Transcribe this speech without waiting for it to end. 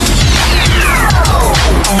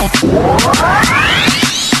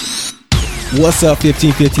What's up,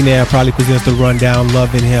 1550 Now probably presents the rundown,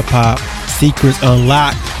 Love and Hip Hop Secrets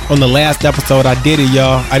Unlocked. On the last episode, I did it,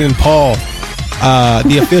 y'all. I didn't pause.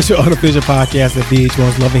 The official, unofficial podcast of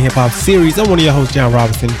VH1's Love and Hip Hop series. I'm one of your hosts, John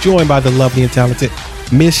Robinson, joined by the lovely and talented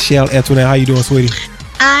Miss Chelle Antoinette. How you doing, sweetie?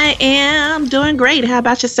 I am doing great. How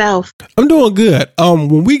about yourself? I'm doing good.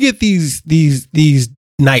 When we get these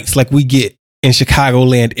nights like we get in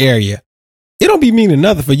Chicagoland area, it don't be meaning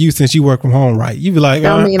nothing for you since you work from home, right? You be like,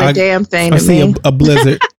 don't mean a damn thing I to see me. a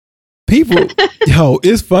blizzard. People,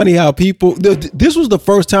 it's funny how people. This was the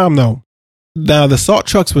first time though. Now the salt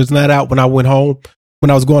trucks was not out when I went home,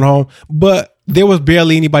 when I was going home, but there was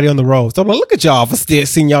barely anybody on the road. So I'm like, look at y'all for still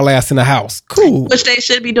seeing y'all ass in the house. Cool, which they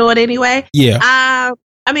should be doing anyway. Yeah.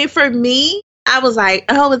 I mean, for me, I was like,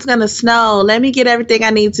 oh, it's gonna snow. Let me get everything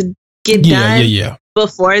I need to get done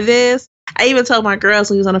before this. I even told my girls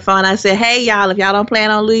when we was on the phone, I said, hey, y'all, if y'all don't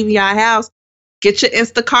plan on leaving y'all house, get your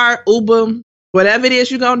Instacart, Uber, whatever it is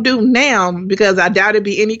you're going to do now, because I doubt it'd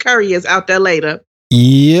be any couriers out there later.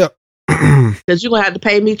 Yep. Because you're going to have to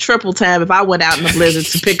pay me triple time if I went out in the blizzard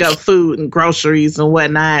to pick up food and groceries and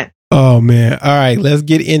whatnot. Oh, man. All right, let's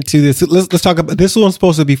get into this. Let's talk about this. One's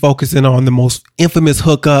supposed to be focusing on the most infamous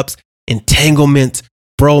hookups, entanglements,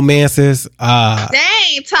 bromances.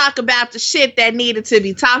 They ain't talk about the shit that needed to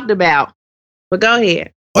be talked about. But go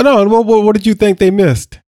ahead. Oh, no. What did you think they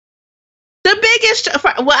missed? The biggest,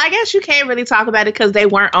 well, I guess you can't really talk about it because they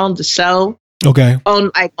weren't on the show. Okay.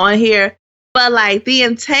 On here. But like the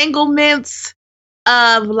entanglements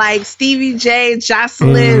of like Stevie J,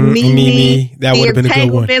 Jocelyn, Mimi, that would have been a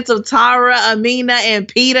good one. The entanglements of Tara, Amina, and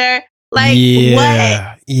Peter. Like,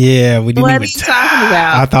 what? Yeah. What are you talking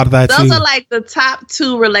about? I thought that Those too. are like the top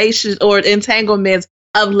two relations or entanglements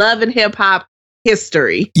of love and hip hop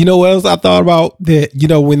history. You know what else I thought about? That, you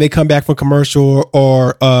know, when they come back from commercial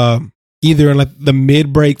or either in like the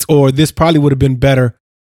mid breaks, or this probably would have been better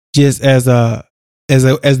just as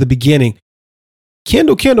the beginning.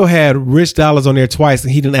 Kendall had Rich Dollars on there twice,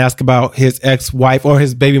 and he didn't ask about his ex-wife or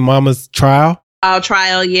his baby mama's trial.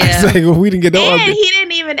 Trial, yeah. Like, well, we didn't get no. And he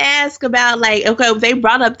didn't even ask about like, okay, they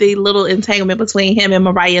brought up the little entanglement between him and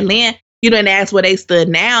Mariah Lynn. You didn't ask where they stood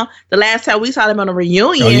now. The last time we saw them on a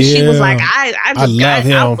reunion, she was like,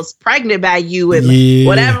 I was pregnant by you and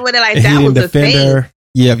whatever. Like, and that was the thing. Her.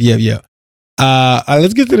 Yep.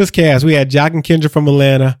 Let's get to this cast. We had Jock and Kendra from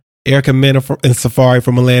Atlanta, Erica Mena and Safari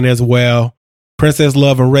from Atlanta as well, Princess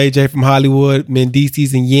Love and Ray J from Hollywood,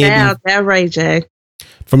 Mendices and Yandy. That Ray J.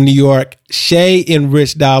 From New York, Shay and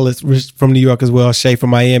Rich Dollars from New York as well, Shay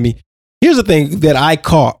from Miami. Here's the thing that I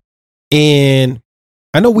caught, and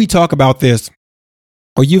I know we talk about this,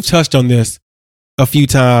 or you've touched on this a few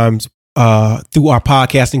times through our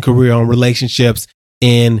podcasting career on relationships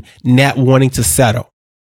and not wanting to settle.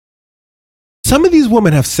 Some of these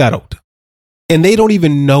women have settled, and they don't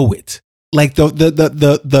even know it. Like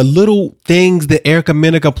the little things that Erica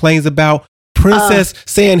Mena complains about. Princess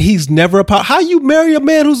saying he's never apologized. How you marry a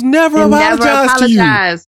man who's never apologized to you?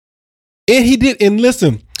 And he did. And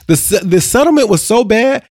listen, the settlement was so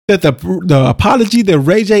bad that the apology that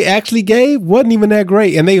Ray J actually gave wasn't even that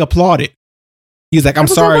great, and they applauded. He's like, I'm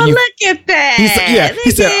sorry. Well, look at that.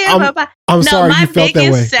 He said, I'm sorry you felt that way.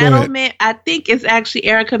 My biggest settlement, I think, is actually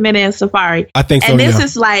Erica Mena and Safari. I think so, and this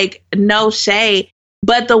is like no shade,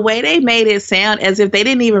 but the way they made it sound as if they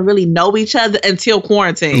didn't even really know each other until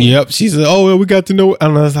quarantine. Yep. She said, oh, well, we got to know.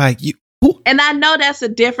 And I was like, and I know that's a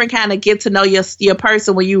different kind of get to know your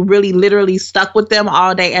person when you really literally stuck with them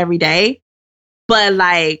all day, every day. But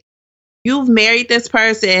like, you've married this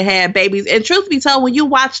person and had babies. And truth be told, when you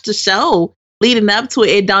watch the show leading up to it,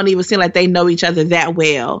 it don't even seem like they know each other that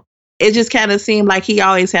well. It just kind of seemed like he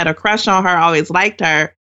always had a crush on her, always liked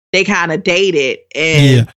her. They kind of dated.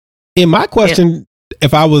 And And my question,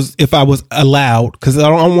 if I was allowed, because I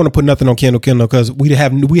don't want to put nothing on Kendall, because we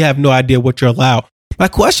have no idea what you're allowed. My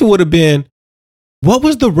question would have been, what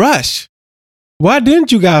was the rush? Why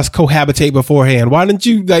didn't you guys cohabitate beforehand? Why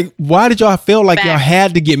did y'all feel like y'all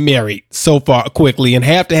had to get married so far quickly and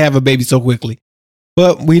have to have a baby so quickly?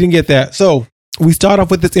 But we didn't get that. So we start off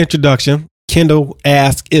with this introduction. Kendall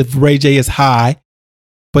asks if Ray J is high,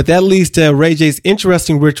 but that leads to Ray J's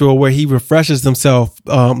interesting ritual where he refreshes himself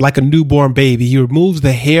like a newborn baby. He removes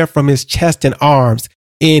the hair from his chest and arms,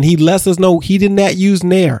 and he lets us know he did not use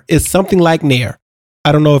Nair. It's something like Nair.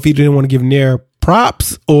 I don't know if he didn't want to give Nair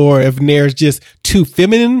props or if Nair is just too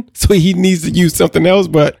feminine, so he needs to use something else.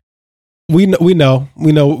 But we know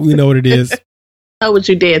what it is. Know what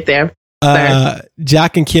you did there.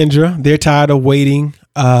 Jock and Kendra, they're tired of waiting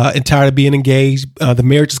and tired of being engaged. The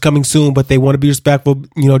marriage is coming soon, but they want to be respectful,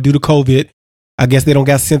 due to COVID. I guess they don't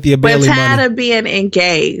got Cynthia Bailey We're tired money. of being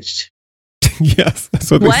engaged. Yes. That's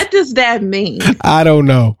What does that mean? I don't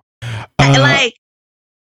know.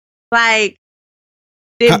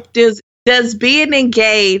 Does being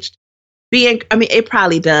engaged I mean, it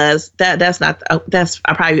probably does. I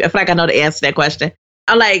feel like I know the answer to that question.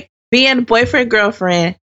 I'm like, being boyfriend,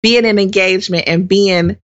 girlfriend, being in engagement, and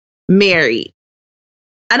being married.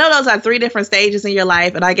 I know those are 3 different stages in your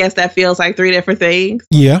life, and I guess that feels like 3 different things.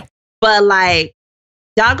 Yeah. But like,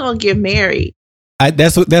 y'all gonna get married.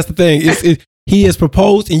 That's the thing. He has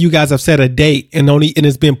proposed, and you guys have set a date, and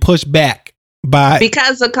it's been pushed back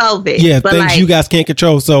because of COVID. Yeah, but things you guys can't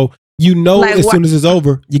control. So as soon as it's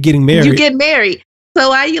over, you're getting married. You get married. So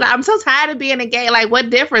why I'm so tired of being engaged. Like, what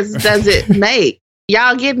difference does it make?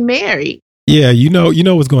 Y'all getting married. Yeah, you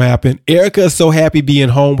know what's gonna happen. Erica is so happy being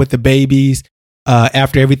home with the babies.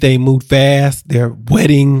 After everything moved fast, their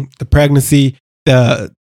wedding, the pregnancy,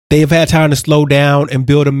 they've had time to slow down and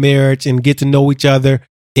build a marriage and get to know each other.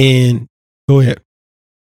 And go ahead.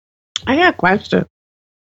 I got a question.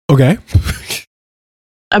 Okay.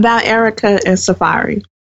 About Erica and Safari.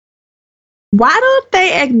 Why don't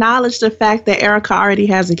they acknowledge the fact that Erica already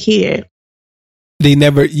has a kid? They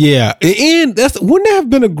never, yeah. And wouldn't that have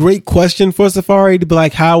been a great question for Safari to be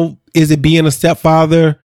like, how is it being a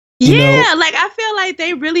stepfather? Like I feel like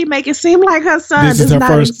they really make it seem like her son does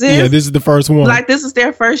not exist. Yeah, this is the first one. Like this is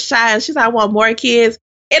their first child. She's like, I want more kids.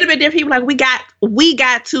 It'd have been different. People like we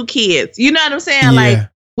got 2 kids. You know what I'm saying? Yeah. Like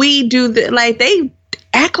we do they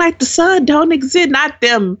act like the son don't exist. Not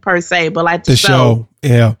them per se, but like the show.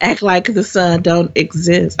 Yeah. Act like the son don't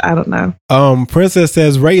exist. I don't know. Princess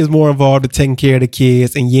says Ray is more involved in taking care of the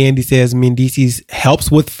kids, and Yandy says Mendices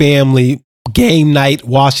helps with family, game night,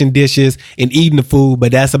 washing dishes, and eating the food,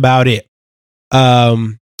 but that's about it.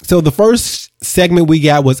 So the first segment we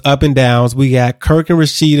got was up and downs. We got Kirk and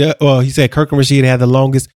Rashida. Well, he said Kirk and Rashida had the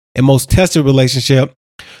longest and most tested relationship.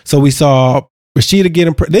 So we saw Rashida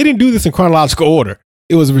getting they didn't do this in chronological order.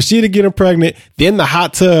 It was Rashida getting pregnant, then the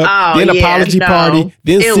hot tub, then apology party,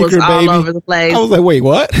 then it secret was all baby. Over the place. I was like, wait,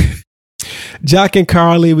 what? Jock and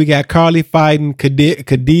Carly. We got Carly fighting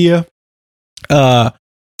Kadia.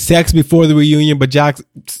 Sex before the reunion, but Jock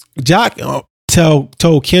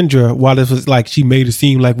told Kendra while this was like she made it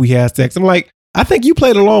seem like we had sex. I'm like, I think you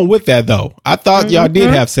played along with that though. I thought y'all did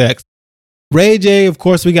have sex. Ray J, of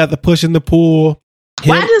course, we got the push in the pool.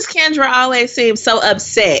 Why does Kendra always seem so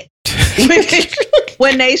upset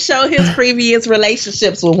when they show his previous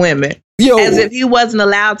relationships with women? As if he wasn't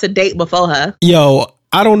allowed to date before her.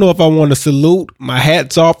 I don't know if I want to salute, my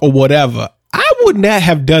hat's off or whatever. I would not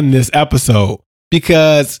have done this episode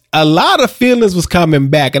because a lot of feelings was coming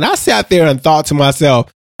back. And I sat there and thought to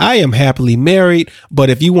myself, I am happily married, but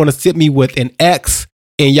if you want to sit me with an ex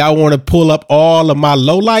and y'all want to pull up all of my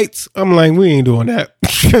lowlights, I'm like, we ain't doing that.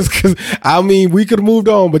 Because I mean, we could have moved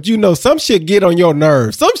on, but some shit get on your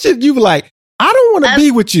nerves. Some shit you be like, I don't want to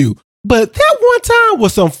be with you. But that one time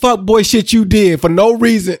was some fuckboy shit you did for no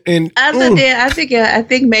reason. And other than, I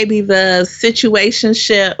think maybe the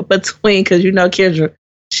situationship between, because Kendra,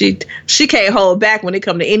 she can't hold back when it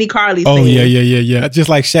come to any Carly scene. Oh yeah. Just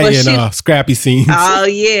like Shay and Scrappy scenes. Oh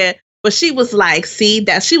yeah. But she was like, she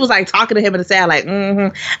was like talking to him in the sound like,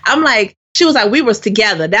 I'm like, she was like, we was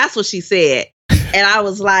together. That's what she said. And I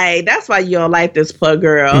was like, that's why you don't like this poor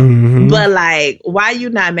girl. Mm-hmm. But like, why you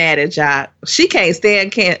not mad at Jock? She can't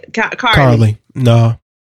stand Carly. No.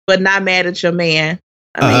 But not mad at your man.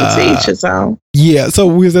 I mean, to each his own. Yeah, so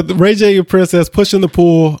we was at the Ray J and Princess pushing the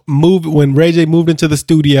pool. When Ray J moved into the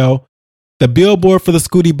studio, the billboard for the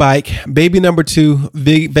Scooty bike, baby number 2,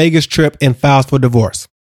 Vegas trip, and files for divorce.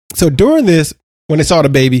 So during this, when they saw the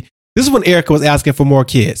baby, this is when Erica was asking for more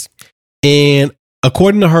kids. And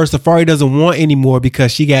according to her, Safari doesn't want any more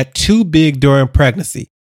because she got too big during pregnancy.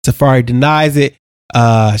 Safari denies it.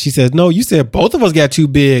 She says, no, you said both of us got too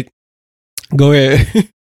big. Go ahead.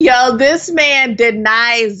 Yo, this man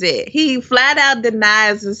denies it. He flat out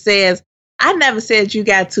denies and says, I never said you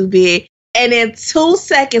got too big. And then 2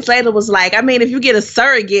 seconds later was like, I mean, if you get a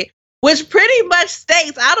surrogate, which pretty much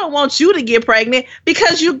states, I don't want you to get pregnant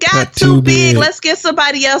because you got too big. Let's get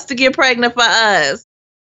somebody else to get pregnant for us.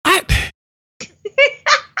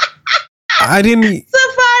 I didn't.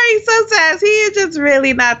 Safari sometimes he is just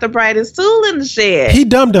really not the brightest tool in the shed. He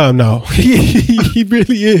dumb though. He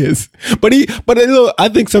really is. But I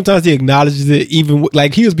think sometimes he acknowledges it. Even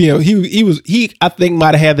like he I think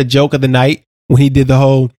might have had the joke of the night when he did the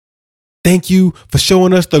whole thank you for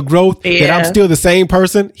showing us the growth that I'm still the same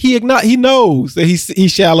person. He knows that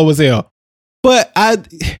he's shallow as hell. But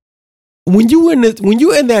when you in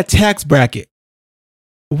that tax bracket,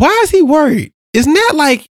 why is he worried? Isn't that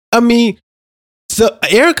like, I mean, So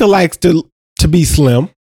Erica likes to be slim,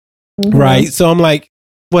 right? So I'm like,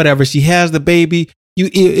 whatever. She has the baby.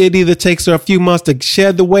 It either takes her a few months to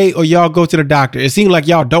shed the weight, or y'all go to the doctor. It seems like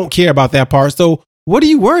y'all don't care about that part. So what are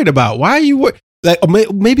you worried about? Why are you worried? Like,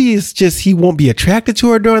 maybe it's just he won't be attracted to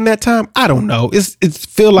her during that time. I don't know. It's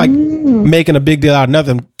feel like making a big deal out of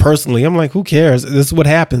nothing. Personally, I'm like, who cares? This is what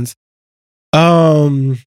happens.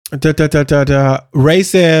 Ray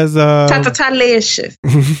says, delicious.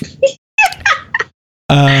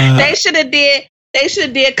 They should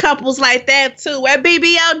have did couples like that too. At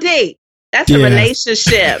BBOD, that's a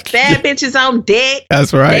relationship. Bad bitches on deck.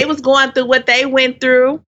 That's right. They was going through what they went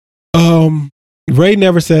through. Ray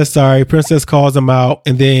never says sorry. Princess calls him out,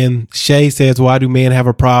 and then Shay says, "Why do men have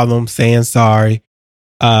a problem saying sorry?"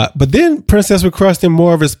 But then Princess requesting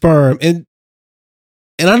more of his sperm, and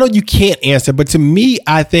I know you can't answer, but to me,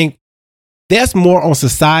 I think that's more on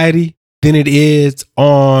society than it is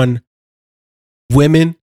on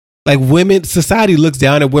women. Like women, society looks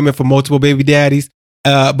down at women for multiple baby daddies.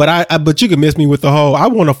 But you can miss me with the whole, I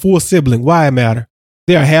want a full sibling. Why it matter?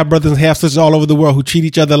 There are half brothers and half sisters all over the world who treat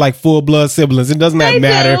each other like full blood siblings. It doesn't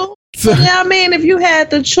matter. So, yeah, I mean, if you had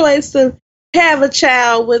the choice to have a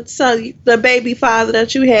child with the baby father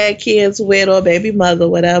that you had kids with, or baby mother,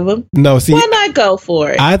 whatever. No, see, why not go for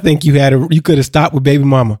it? I think you could have stopped with baby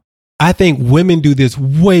mama. I think women do this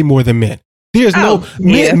way more than men. There's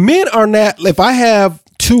men are not. If I have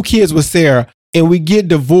 2 kids with Sarah and we get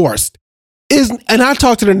divorced, and I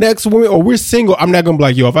talk to the next woman, or we're single, I'm not gonna be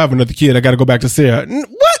like, yo, if I have another kid, I gotta go back to Sarah.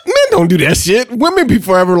 What? Men don't do that shit. Women be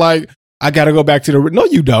forever like, I gotta go back to no,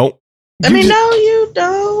 you don't. No, you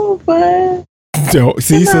don't. But so,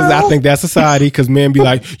 see, says I think that's society, because men be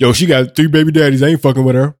like, yo, she got 3 baby daddies, I ain't fucking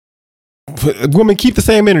with her. But women keep the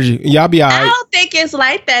same energy. Y'all be all right. I don't think it's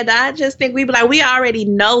like that. I just think we be like, we already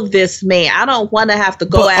know this man. I don't want to have to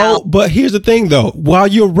go out. But here's the thing, though. While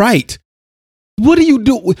you're right, what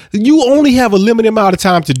do? You only have a limited amount of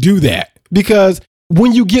time to do that, because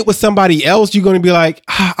when you get with somebody else, you're going to be like,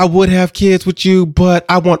 I would have kids with you, but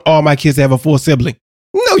I want all my kids to have a full sibling.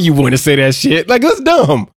 No, you wouldn't say that shit. Like, that's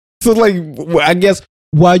dumb. So, like, I guess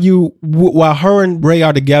while her and Ray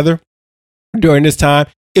are together during this time,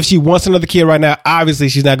 if she wants another kid right now, obviously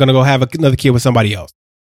she's not going to go have another kid with somebody else.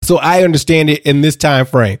 So I understand it in this time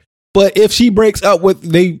frame. But if she breaks up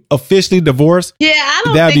they officially divorced, I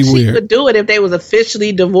don't think she would do it if they was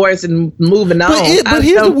officially divorced and moving on. But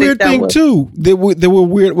here's the weird thing too that were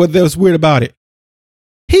weird. What was weird about it?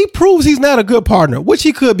 He proves he's not a good partner, which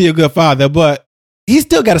he could be a good father, but he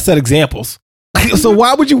still got to set examples. So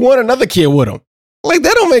why would you want another kid with him? Like,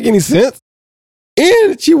 that don't make any sense.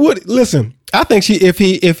 And she would listen. I think if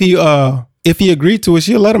he agreed to it,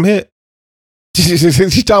 she'll let him hit.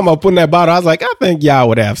 She's talking about putting that bottle. I was like, I think y'all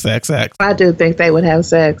would have sex. I do think they would have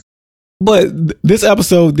sex. But this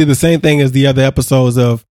episode did the same thing as the other episodes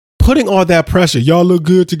of putting all that pressure. Y'all look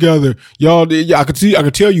good together. I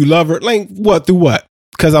could tell you love her. Like, what? Through what?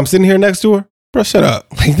 Because I'm sitting here next to her? Bro, shut up.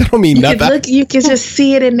 Like, that don't mean nothing. You can just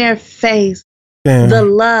see it in their face. Damn. The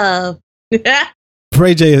love.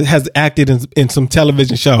 Ray J has acted in some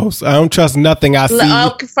television shows. I don't trust nothing I see.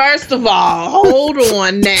 Okay, first of all, hold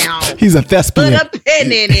on now. He's a thespian. Put a pin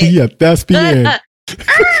in it. He's a thespian.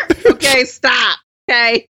 Okay, stop.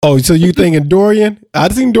 Okay. Oh, so you thinking Dorian?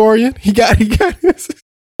 I've seen Dorian. He got this.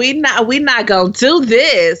 We not gonna do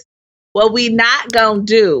this. What we not gonna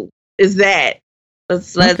do is that.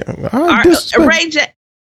 Let's okay. Ray J.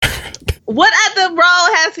 What other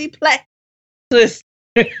role has he played?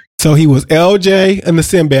 So he was LJ in the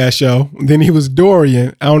Sinbad show. Then he was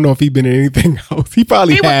Dorian. I don't know if he's been in anything else. He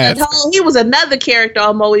probably has. He was another character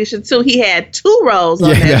on Moesha too. He had 2 roles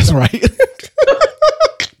on that. Yeah, that's right.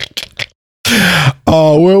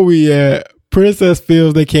 Oh, where we at? Princess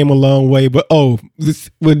feels they came a long way, but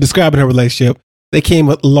we're describing her relationship. They came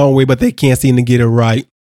a long way, but they can't seem to get it right.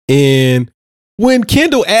 And when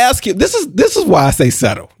Kendall asked him, this is why I say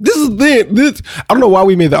settle. This I don't know why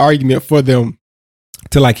we made the argument for them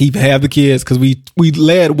to like even have the kids, because we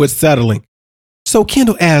led with settling. So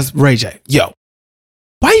Kendall asked Ray J, yo,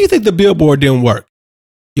 why do you think the billboard didn't work?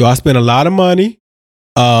 Yo, I spent a lot of money.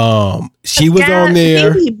 She was on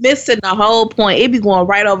there. He be missing the whole point. It be going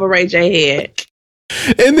right over Ray J head.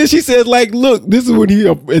 And then she says, like, look, this is when he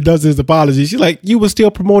does his apology. She's like, you were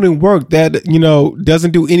still promoting work that,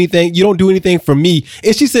 doesn't do anything. You don't do anything for me.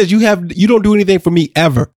 And she says, you don't do anything for me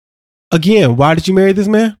ever. Again, why did you marry this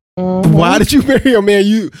man? Mm-hmm. Why did you marry a man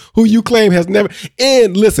who you claim has never?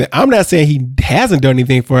 And listen, I'm not saying he hasn't done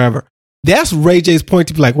anything forever. That's Ray J's point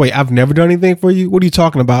to be like, wait, I've never done anything for you? What are you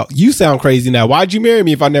talking about? You sound crazy now. Why'd you marry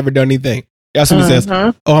me if I never done anything? That's what he says.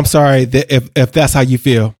 Oh, I'm sorry if that's how you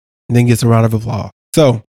feel. and then gets a round of applause.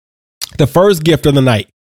 So the first gift of the night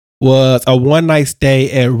was a one-night stay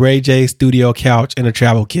at Ray J's studio couch and a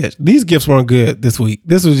travel kit. These gifts weren't good this week.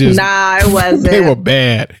 This was just... Nah, it wasn't. They were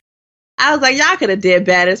bad. I was like, y'all could have did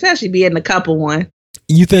better, especially being the couple one.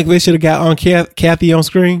 You think they should have got on Kathy on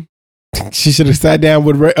screen? She should have sat down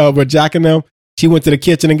with Jack and them. She went to the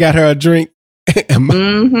kitchen and got her a drink.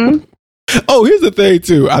 Mm-hmm. Oh, here's the thing,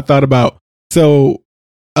 too, I thought about. So,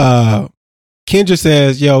 Kendra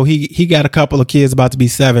says, yo, he got a couple of kids about to be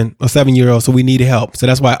 7-year-olds, so we need help. So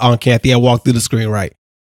that's why Aunt Kathy, I walked through the screen right.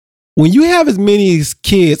 When you have as many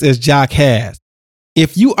kids as Jock has,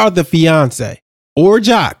 if you are the fiance or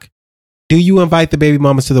Jock, do you invite the baby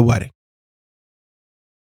mamas to the wedding?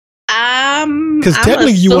 Because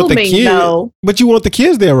technically you want the kids, but you want the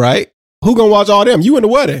kids there, right? Who gonna watch all them? You in the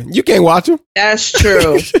wedding. You can't watch them. That's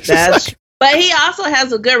true. But he also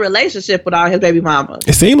has a good relationship with all his baby mamas.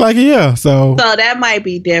 It seemed like it, yeah. So that might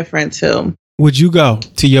be different too. Would you go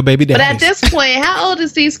to your baby daddy? But at this point, how old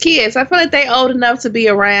is these kids? I feel like they old enough to be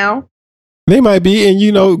around. They might be,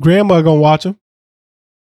 and grandma gonna watch them.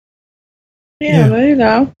 Yeah, there you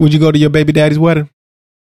go. Would you go to your baby daddy's wedding?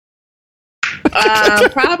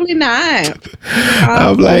 Probably not.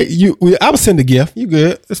 I'm like, I'll send a gift. You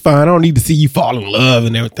good? It's fine. I don't need to see you fall in love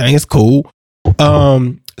and everything. It's cool.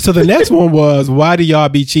 So the next one was, why do y'all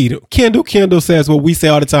be cheating? Kendall says what we say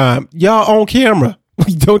all the time. Y'all on camera.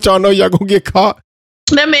 Don't y'all know y'all gonna get caught?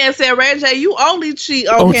 That man said, Ray J, you only cheat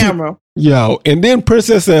on camera. Yo, and then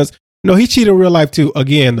Princess says, no, he cheated in real life too.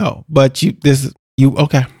 Again, though. But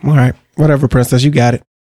okay. All right. Whatever, Princess. You got it.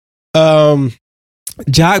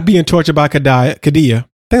 Jock being tortured by Kadia. I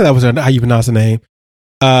think that was how you pronounce the name.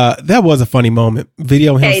 That was a funny moment.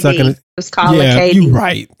 Video of him KD. sucking. Just call it KD. You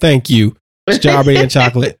right. Thank you. Strawberry and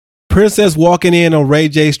chocolate. Princess walking in on Ray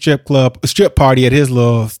J's strip party at his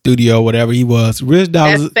little studio, whatever he was. Rich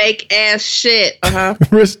Dollars. That fake ass shit.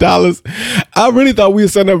 Rich Dollars. I really thought we were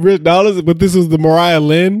setting up Rich Dollars, but this was the Mariah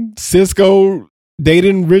Lynn, Cisco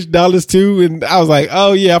dating Rich Dollars too. And I was like,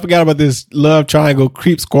 oh yeah, I forgot about this love triangle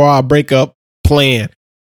creep squad breakup plan.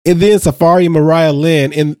 And then Safari and Mariah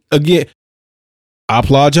Lynn. And again, I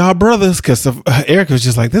applaud y'all brothers, because Eric was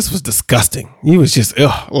just like, this was disgusting. He was just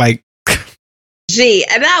like. Gee,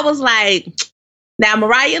 and I was like, now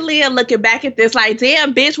Mariah Lynn looking back at this like,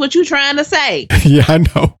 damn, bitch, what you trying to say? Yeah, I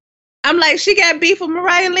know. I'm like, she got beef with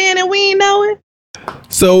Mariah Lynn and we ain't know it.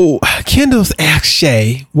 So Kendall's asked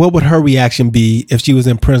Shay, what would her reaction be if she was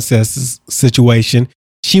in Princess's situation?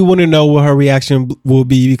 She wouldn't know what her reaction will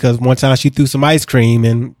be, because one time she threw some ice cream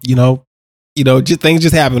and, things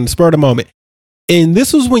just happened, spur of the moment. And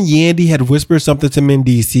this was when Yandy had whispered something to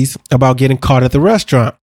Mendices about getting caught at the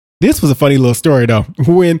restaurant. This was a funny little story though.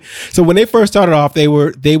 When they first started off, they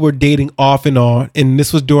were dating off and on, and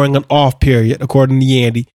this was during an off period, according to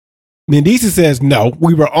Yandy. Mendices says, no,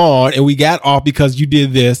 we were on and we got off because you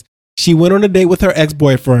did this. She went on a date with her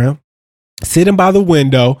ex-boyfriend, sitting by the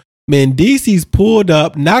window. Mendices pulled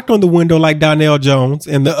up, knocked on the window like Donnell Jones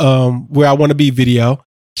in the Where I Want to Be video.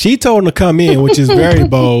 She told him to come in, which is very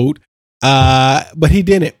bold. But he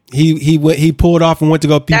didn't. He pulled off and went to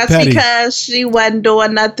go pee Petty. That's because she wasn't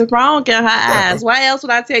doing nothing wrong in her eyes. Why else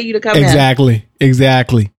would I tell you to come in?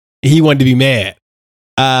 Exactly. He wanted to be mad.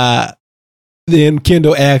 Then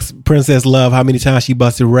Kendall asked Princess Love how many times she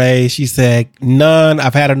busted Ray. She said, none.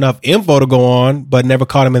 I've had enough info to go on, but never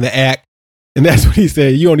caught him in the act. And that's what he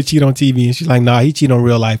said. You only cheat on TV. And she's like, nah, he cheat on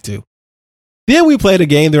real life too. Then we played a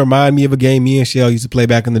game that reminded me of a game me and Chelle used to play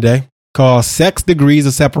back in the day called Sex Degrees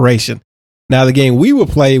of Separation. Now, the game we would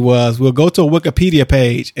play was we'll go to a Wikipedia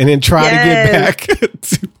page and then try to get back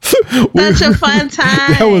to... Such a fun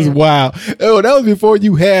time. That was wild. Oh, that was before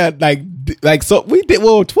you had so we did,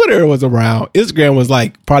 well, Twitter was around. Instagram was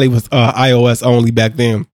probably was iOS only back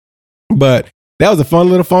then. But that was a fun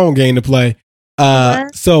little phone game to play.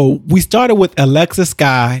 So we started with Alexa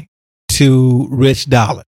Sky to Rich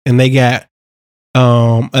Dollar. And they got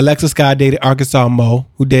Alexa Sky dated Arkansas Mo,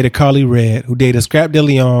 who dated Carly Red, who dated Scrap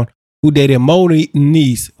DeLeon, who dated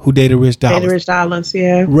Moniece, who dated Rich Dollars. Dated Rich Dollars,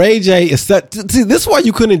 yeah. Ray J is such... See, this is why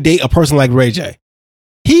you couldn't date a person like Ray J.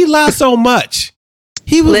 He lied so much.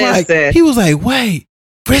 He was like, wait,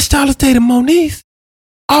 Rich Dollars dated Moniece?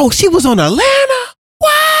 Oh, she was on Atlanta?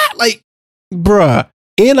 What? Like, bruh.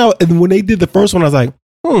 And when they did the first one, I was like,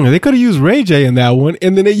 they could have used Ray J in that one.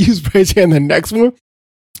 And then they used Ray J in the next one.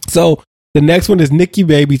 So the next one is Nikki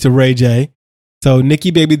Baby to Ray J. So Nikki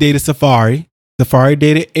Baby dated Safari. Safari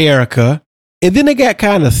dated Erica. And then they got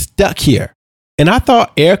kind of stuck here. And I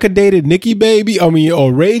thought Erica dated Nikki Baby,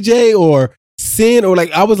 or Ray J or Sin, or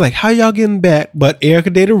I was like, how y'all getting back? But Erica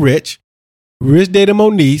dated Rich. Rich dated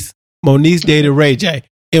Moniece. Moniece dated Ray J.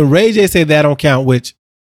 And Ray J said that don't count, which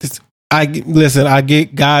I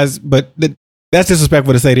get guys, but that's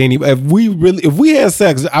disrespectful to say to anybody. If we had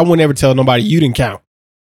sex, I wouldn't ever tell nobody you didn't count.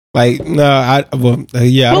 Like, no,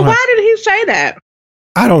 yeah. Well, why did he say that?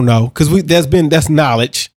 I don't know, because that's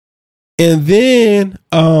knowledge. And then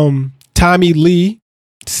Tommy Lee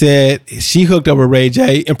said she hooked up with Ray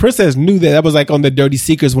J, and Princess knew that was like on the Dirty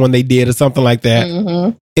Secrets one they did or something like that.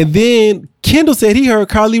 Mm-hmm. And then Kendall said he heard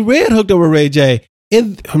Carly Red hooked up with Ray J.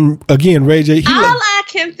 And again, Ray J. I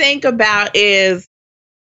can think about is,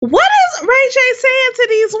 what is Ray J saying to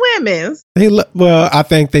these women? Well, I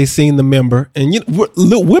think they seen the member, and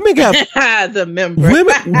women got the member.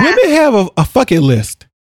 Women have a fuck it list.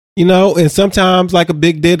 And sometimes like a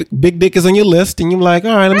big dick is on your list, and you're like,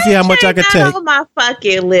 all right, let me see how much I can take. On my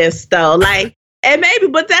fucking list though, like, and maybe,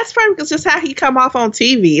 but that's probably because just how he come off on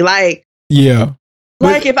TV, like, yeah.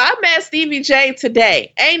 Like if I met Stevie J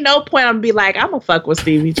today, ain't no point I'm gonna be like, I'm gonna fuck with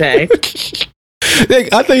Stevie J.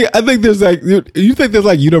 I think there's like, you think there's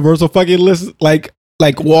like universal fucking lists, like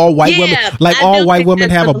all white women, like all white women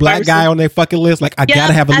have a black guy on their fucking list. Like I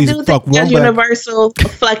gotta have at least fuck one black. Universal,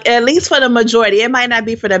 fuck, at least for the majority. It might not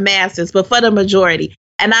be for the masses, but for the majority.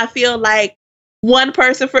 And I feel like one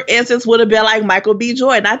person, for instance, would have been like Michael B.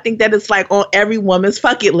 Jordan. I think that it's like on every woman's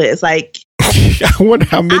fucking list. Like, I wonder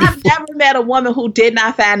how many. I've never met a woman who did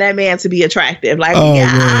not find that man to be attractive. Like,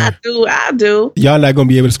 I do. Y'all not gonna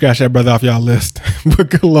be able to scratch that brother off y'all list, but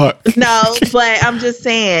good luck. No, but I'm just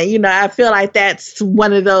saying, I feel like that's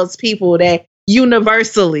one of those people that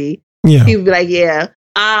universally, people be like,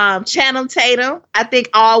 Channing Tatum. I think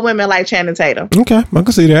all women like Channing Tatum. Okay, I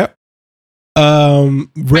can see that.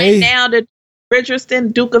 Ray, right now, the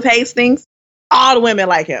Bridgerton, Duke of Hastings. All the women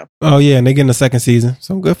like him. Oh, yeah. And they're getting a second season.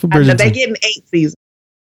 So good for Bridgerton. They're getting 8 seasons.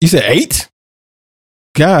 You said 8?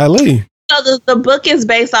 Golly. So the book is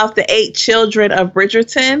based off the 8 children of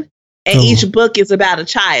Bridgerton. And each book is about a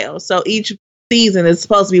child. So each season is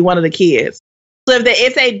supposed to be one of the kids. So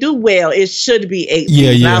if they do well, it should be 8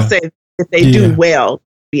 seasons. Yeah. I'll say if they do well, it'll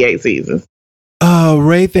be 8 seasons.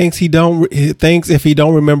 Ray thinks if he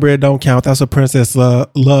don't remember, it don't count. That's what Princess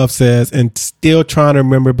Love says, and still trying to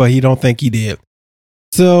remember, but he don't think he did.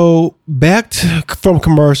 So back from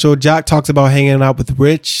commercial, Jock talks about hanging out with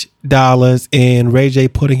Rich Dollars and Ray J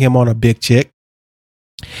putting him on a big chick.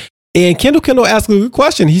 And Kendall asks a good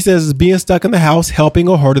question. He says, is being stuck in the house helping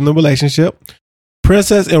or hurting the relationship?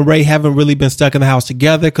 Princess and Ray haven't really been stuck in the house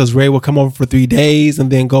together because Ray will come over for 3 days and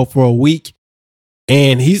then go for a week.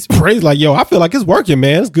 And Ray's like, yo, I feel like it's working,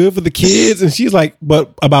 man. It's good for the kids. And she's like,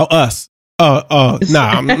 but about us? Nah. He'd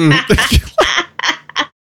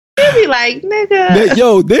be like,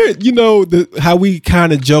 nigga. How we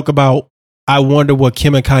kind of joke about, I wonder what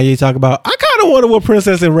Kim and Kanye talk about. I kind of wonder what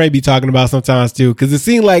Princess and Ray be talking about sometimes too. Because it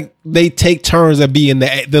seems like they take turns at being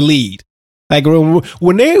the lead. Like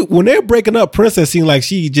when they're breaking up, Princess seems like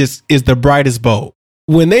she just is the brightest bulb.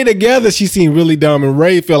 When they together, she seemed really dumb, and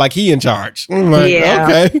Ray felt like he in charge. I'm like,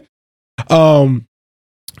 okay.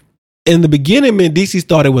 In the beginning, Mendices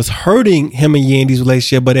thought it was hurting him and Yandy's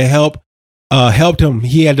relationship, but it helped him.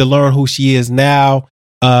 He had to learn who she is now.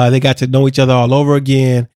 They got to know each other all over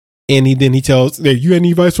again. And he tells, hey, you had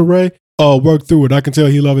any advice for Ray? Work through it. I can tell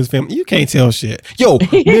he loves his family. You can't tell shit. Yo,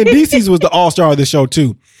 Mendices was the all-star of the show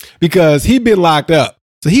too, because he'd been locked up.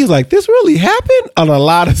 So he's like, this really happened on a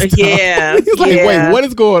lot of stuff. Yeah. He's like, wait, what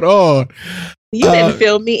is going on? You didn't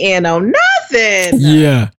fill me in on nothing.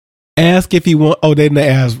 Yeah. Ask if he they didn't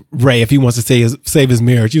ask Ray if he wants to save his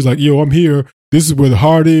marriage. He's like, yo, I'm here. This is where the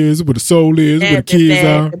heart is, where the soul is, where the kids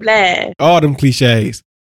are. All them cliches.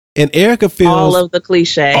 And Erica feels all of the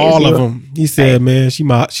cliches. All of them. He said, man, she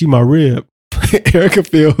my rib. Erica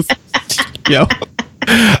feels, yo,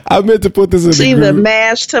 I meant to put this in the group. She's the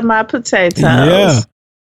mash to my potatoes. Yeah.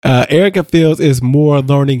 Erica feels is more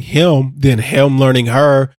learning him than him learning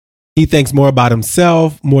her. He thinks more about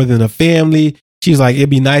himself more than the family. She's like, it'd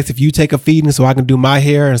be nice if you take a feeding so I can do my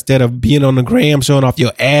hair instead of being on the gram showing off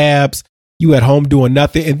your abs. You at home doing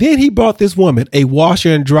nothing. And then he brought this woman a washer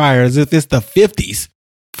and dryer as if it's the 50s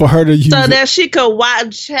for her to use. So that she could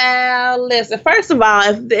watch. Listen, first of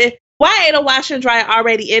all, why ain't a washer and dryer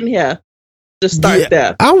already in here to start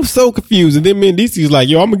there? I'm so confused. And then Mendices like,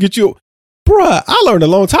 yo, I'm going to get you. Bruh, I learned a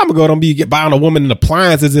long time ago, don't be buying a woman an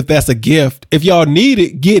appliance as if that's a gift. If y'all need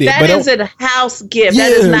it, get it. That is a house gift.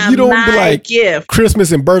 That is not my gift.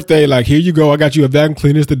 Christmas and birthday, like, here you go. I got you a vacuum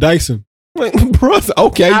cleaner. It's the Dyson. Like, bruh,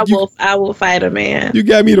 okay. I will fight a man. You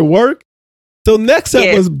got me to work? So next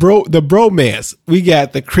up was the bromance. We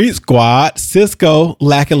got the Creep Squad, Cisco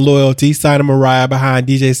lacking loyalty, signing Mariah behind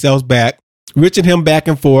DJ Cell's back, Rich and him back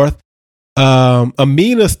and forth.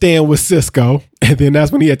 Amina staying with Cisco, And then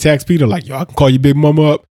that's when he attacks Peter, like, yo, I can call your big mama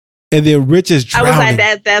up. And then Rich is drowning. I was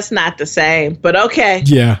like, that's not the same, but okay.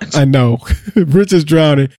 Yeah, I know. Rich is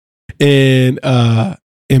drowning. And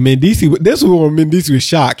Mendici, this was when Mendici was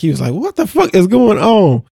shocked. He was like, what the fuck is going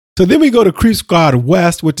on? So then we go to Creep Squad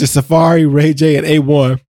West, which is Safari, Ray J, and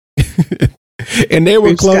A1. And they were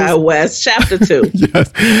Creep close. Squad West, chapter 2.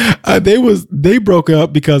 Yes. They broke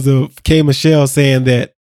up because of K. Michelle saying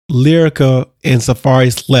that Lyrica and Safari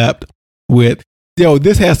slept with. Yo,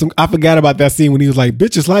 this has some. I forgot about that scene when he was like,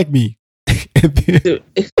 "Bitches like me." Dude,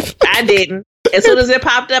 I didn't. As soon as it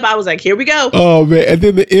popped up, I was like, "Here we go." Oh man! And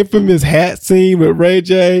then the infamous hat scene with Ray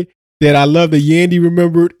J that I love that Yandy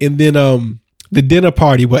remembered, and then the dinner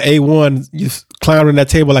party where A1 just climbed on that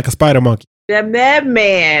table like a spider monkey. That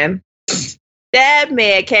man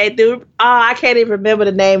came through. Oh, I can't even remember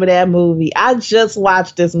the name of that movie. I just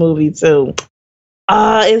watched this movie too.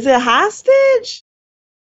 Is it Hostage?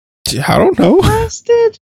 I don't know.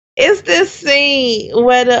 Hostage? It's this scene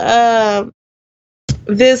where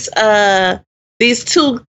these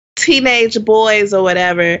two teenage boys or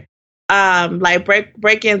whatever, like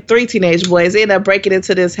breaking 3 teenage boys, they end up breaking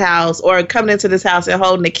into this house or coming into this house and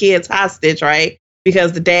holding the kids hostage, right?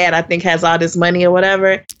 Because the dad, I think, has all this money or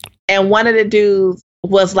whatever. And one of the dudes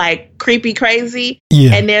was like creepy crazy.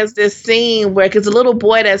 Yeah. And there's this scene where, because the little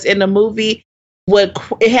boy that's in the movie,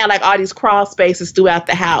 it had like all these crawl spaces throughout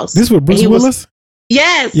the house. This was Bruce Willis?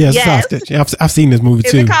 Yes. Hostage. I've seen this movie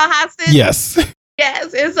too. Is it called Hostage? Yes.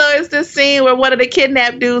 Yes. And so it's this scene where one of the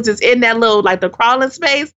kidnapped dudes is in that little, like the crawling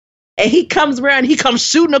space, and he comes around, he comes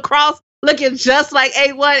shooting across, looking just like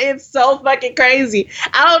A1. It's so fucking crazy.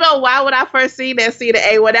 I don't know why when I first seen that scene of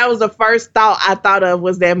A1, that was the first thought I thought of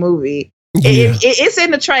was that movie. Yeah. It's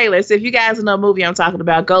in the trailer. So if you guys know the movie I'm talking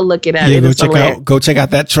about, go look it up. Yeah, go check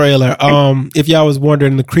out that trailer. If y'all was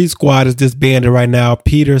wondering, the Creep Squad is disbanded right now.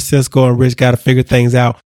 Peter, Cisco, and Rich got to figure things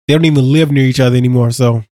out. They don't even live near each other anymore.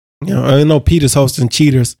 So, I know Peter's hosting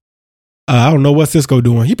Cheaters. I don't know what Cisco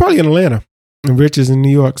doing. He probably in Atlanta, and Rich is in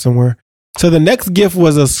New York somewhere. So the next gift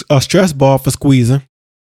was a stress ball for squeezing.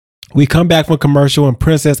 We come back from commercial, and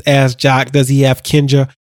Princess asks Jock, does he have Kendra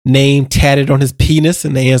name tatted on his penis?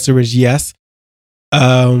 And the answer is yes.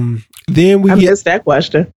 Then I missed that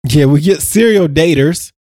question. Yeah, we get serial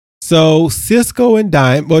daters. So Cisco and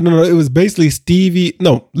Dime. Well, no, it was basically Stevie.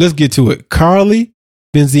 No, let's get to it. Carly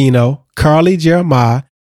Benzino, Carly Jeremiah,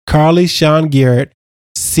 Carly Sean Garrett,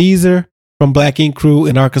 Caesar from Black Ink Crew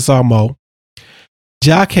in Arkansas Mo.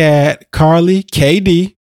 Jock had Carly,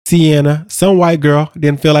 KD, Sienna, some white girl,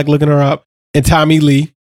 didn't feel like looking her up, and Tommy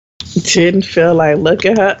Lee. Didn't feel like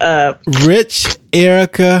looking her up. Rich,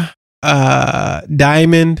 Erica,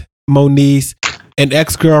 Diamond, Moniece, an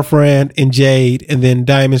ex-girlfriend, and Jade, and then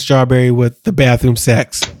Diamond Strawberry with the bathroom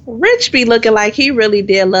sex. Rich be looking like he really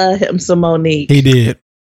did love him some Monique. He did.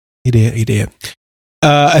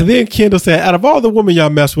 And then Kendall said, out of all the women y'all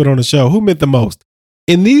messed with on the show, who meant the most?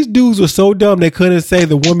 And these dudes were so dumb they couldn't say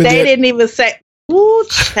the woman. They didn't even say, ooh,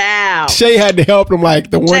 child. Shay had to help them, like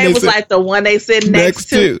the one. Shay was like the one they sit next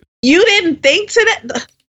to. You didn't think to that?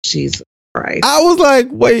 Jesus Christ. I was like,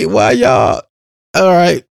 wait, why y'all? All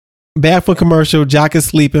right. Back for commercial. Jock is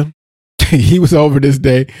sleeping. He was over this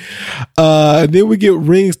day. Then we get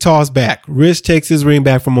rings tossed back. Rich takes his ring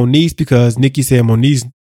back from Moniece because Nikki said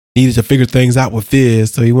Moniece needed to figure things out with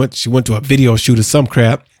Fizz. So she went to a video shoot or some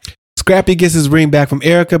crap. Scrappy gets his ring back from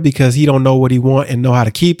Erica because he don't know what he want and know how to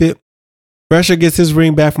keep it. Pressure gets his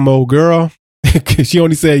ring back from old girl. She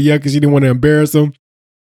only said yeah because she didn't want to embarrass him.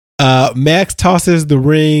 Max tosses the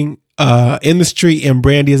ring in the street and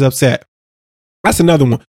Brandy is upset. That's another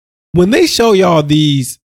one. When they show y'all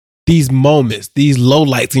these moments, these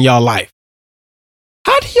lowlights in y'all life,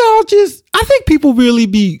 how do y'all I think people really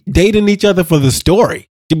be dating each other for the story.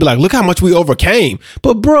 You'd be like, look how much we overcame.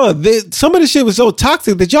 But bruh, some of the shit was so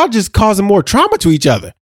toxic that y'all just causing more trauma to each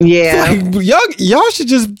other. Yeah. Like, y'all should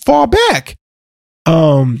just fall back.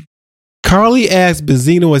 Carly asked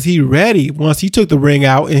Benzino, was he ready once he took the ring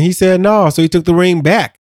out? And he said no. So he took the ring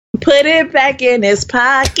back. Put it back in his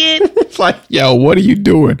pocket. It's like, yo, what are you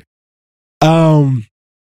doing? Then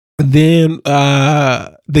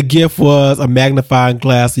the gift was a magnifying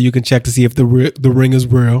glass so you can check to see if the ring is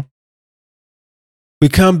real. We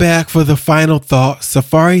come back for the final thought.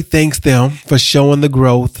 Safari thanks them for showing the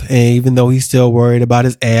growth, and even though he's still worried about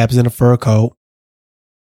his abs and a fur coat.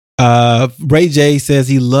 Ray J says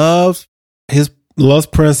he loves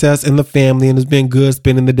Princess and the family and has been good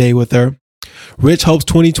spending the day with her. Rich hopes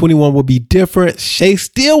 2021 will be different. Shay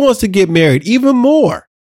still wants to get married even more.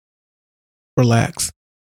 Relax.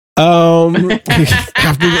 I'm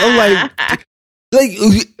like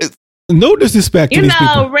No disrespect to these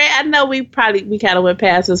people. I know we kind of went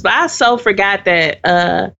past this, but I so forgot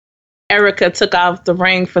that Erica took off the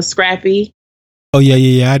ring for Scrappy. Oh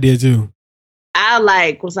yeah, I did too.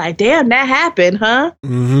 I was like, damn, that happened, huh?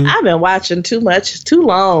 Mm-hmm. I've been watching too much, too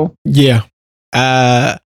long. Yeah.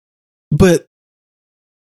 But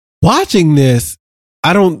watching this,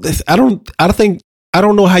 I don't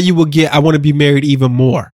know how you would get I want to be married even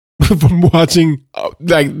more from watching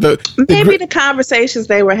the conversations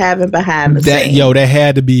they were having behind the scenes. That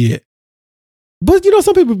had to be it. But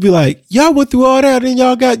some people be like, y'all went through all that and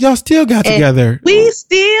y'all still got together. We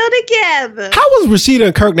still together. How was Rashida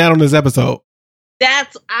and Kirk not on this episode?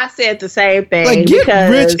 I said the same thing. Like, get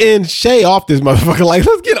Rich and Shay off this motherfucker. Like,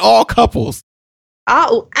 let's get all couples.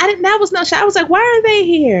 Oh, that was no Shay. I was like, why are they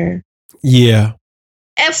here? Yeah.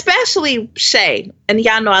 Especially Shay. And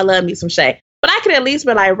y'all know I love me some Shay. But I could at least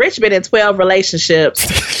be like, Rich been in 12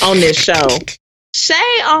 relationships on this show.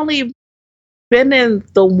 Shay only been in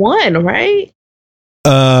the one, right?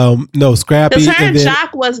 No, Scrappy. Because her and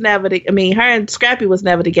Jock was never, her and Scrappy was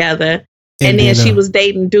never together. And then she was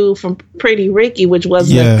dating dude from Pretty Ricky, which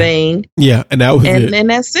wasn't a thing. Yeah, and that was it. And then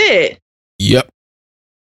that's it. Yep.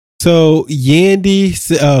 So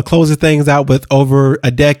Yandy closes things out with over a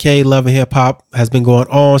decade. Love and hip hop has been going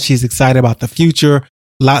on. She's excited about the future.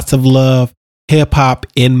 Lots of love, hip hop,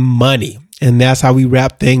 and money. And that's how we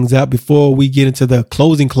wrap things up. Before we get into the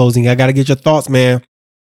closing, I got to get your thoughts, man.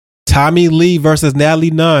 Tommy Lee versus Natalie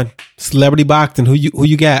Nunn. Celebrity boxing. Who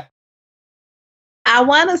you got? I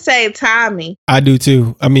want to say Tommy. I do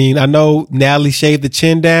too. I mean, I know Natalie shaved the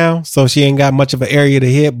chin down, so she ain't got much of an area to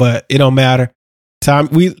hit, but it don't matter.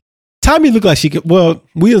 Tommy looked like she could. Well,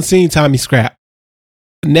 we done seen Tommy scrap.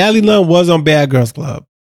 Natalie Nunn was on Bad Girls Club,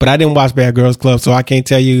 but I didn't watch Bad Girls Club, so I can't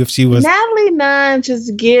tell you if she was. Natalie Nunn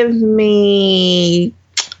just gives me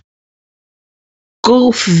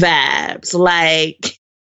goof vibes. Like,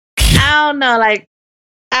 I don't know, like,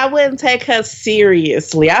 I wouldn't take her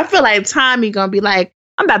seriously. I feel like Tommy gonna be like,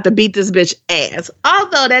 I'm about to beat this bitch ass.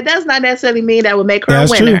 Although that does not necessarily mean that would make her a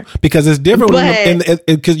winner. True, because it's different.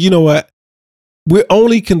 Because you know what, we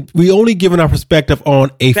only giving our perspective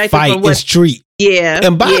on a fight in street. Yeah,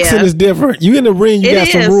 and boxing is different. You in the ring, you got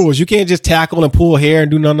some rules. You can't just tackle and pull hair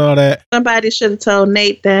and do none of all that. Somebody should have told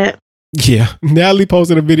Nate that. Yeah, Natalie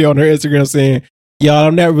posted a video on her Instagram saying, "Y'all,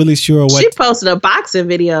 I'm not really sure what." She posted a boxing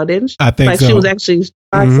video, didn't she? I think so. She was actually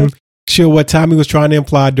boxing. Mm-hmm. Sure, what Tommy was trying to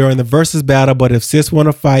imply during the versus battle, but if Sis want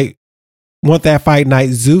that fight night,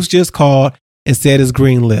 Zeus just called and said it's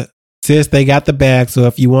greenlit. Sis, they got the bag, so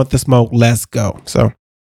if you want the smoke, let's go. So,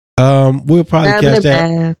 we'll probably catch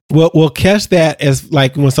that. We'll catch that as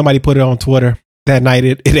like when somebody put it on Twitter that night.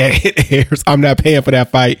 It airs. I'm not paying for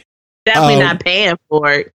that fight. Definitely not paying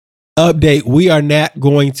for it. Update: we are not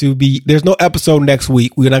going to be. There's no episode next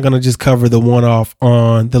week. We're not going to just cover the one-off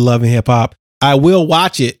on the Love and Hip Hop. I will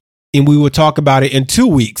watch it, and we will talk about it in 2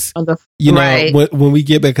 weeks. When we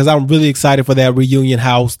get back, because I'm really excited for that reunion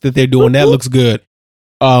house that they're doing. That looks good.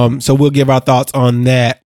 So we'll give our thoughts on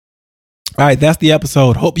that. All right, that's the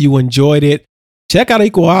episode. Hope you enjoyed it. Check out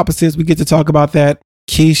Equal Opposites. We get to talk about that.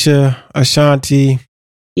 Keisha, Ashanti.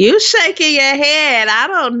 You shaking your head. I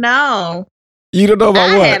don't know. You don't know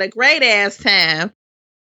about what? I had a great ass time.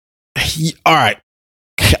 All right.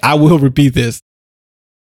 I will repeat this.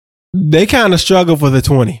 They kind of struggle for the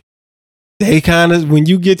 20. They kind of, when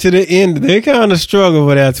you get to the end, they kind of struggle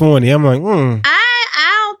for that 20. I'm like,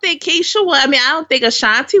 I don't think Keisha was. I mean, I don't think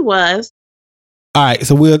Ashanti was. All right.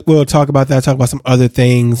 So we'll talk about that. Talk about some other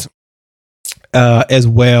things as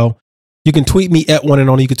well. You can tweet me at One and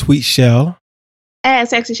Only. You can tweet Chelle. At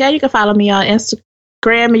Sexy Chelle. You can follow me on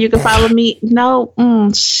Instagram and you can follow me. No,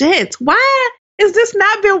 shit. Why is this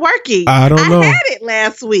not been working? I don't know. I had it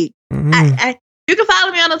last week. Mm-hmm. You can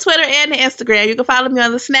follow me on the Twitter and the Instagram. You can follow me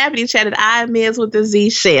on the Snappity chat at IMIS with the Z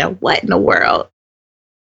Share. What in the world?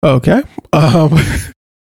 Okay. I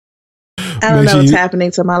don't know what's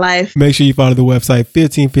happening to my life. Make sure you follow the website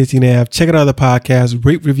 1515 AF. Check out other podcasts.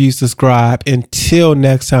 Rate, review, subscribe. Until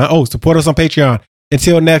next time. Oh, support us on Patreon.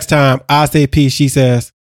 Until next time, I say peace. She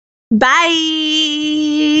says, bye.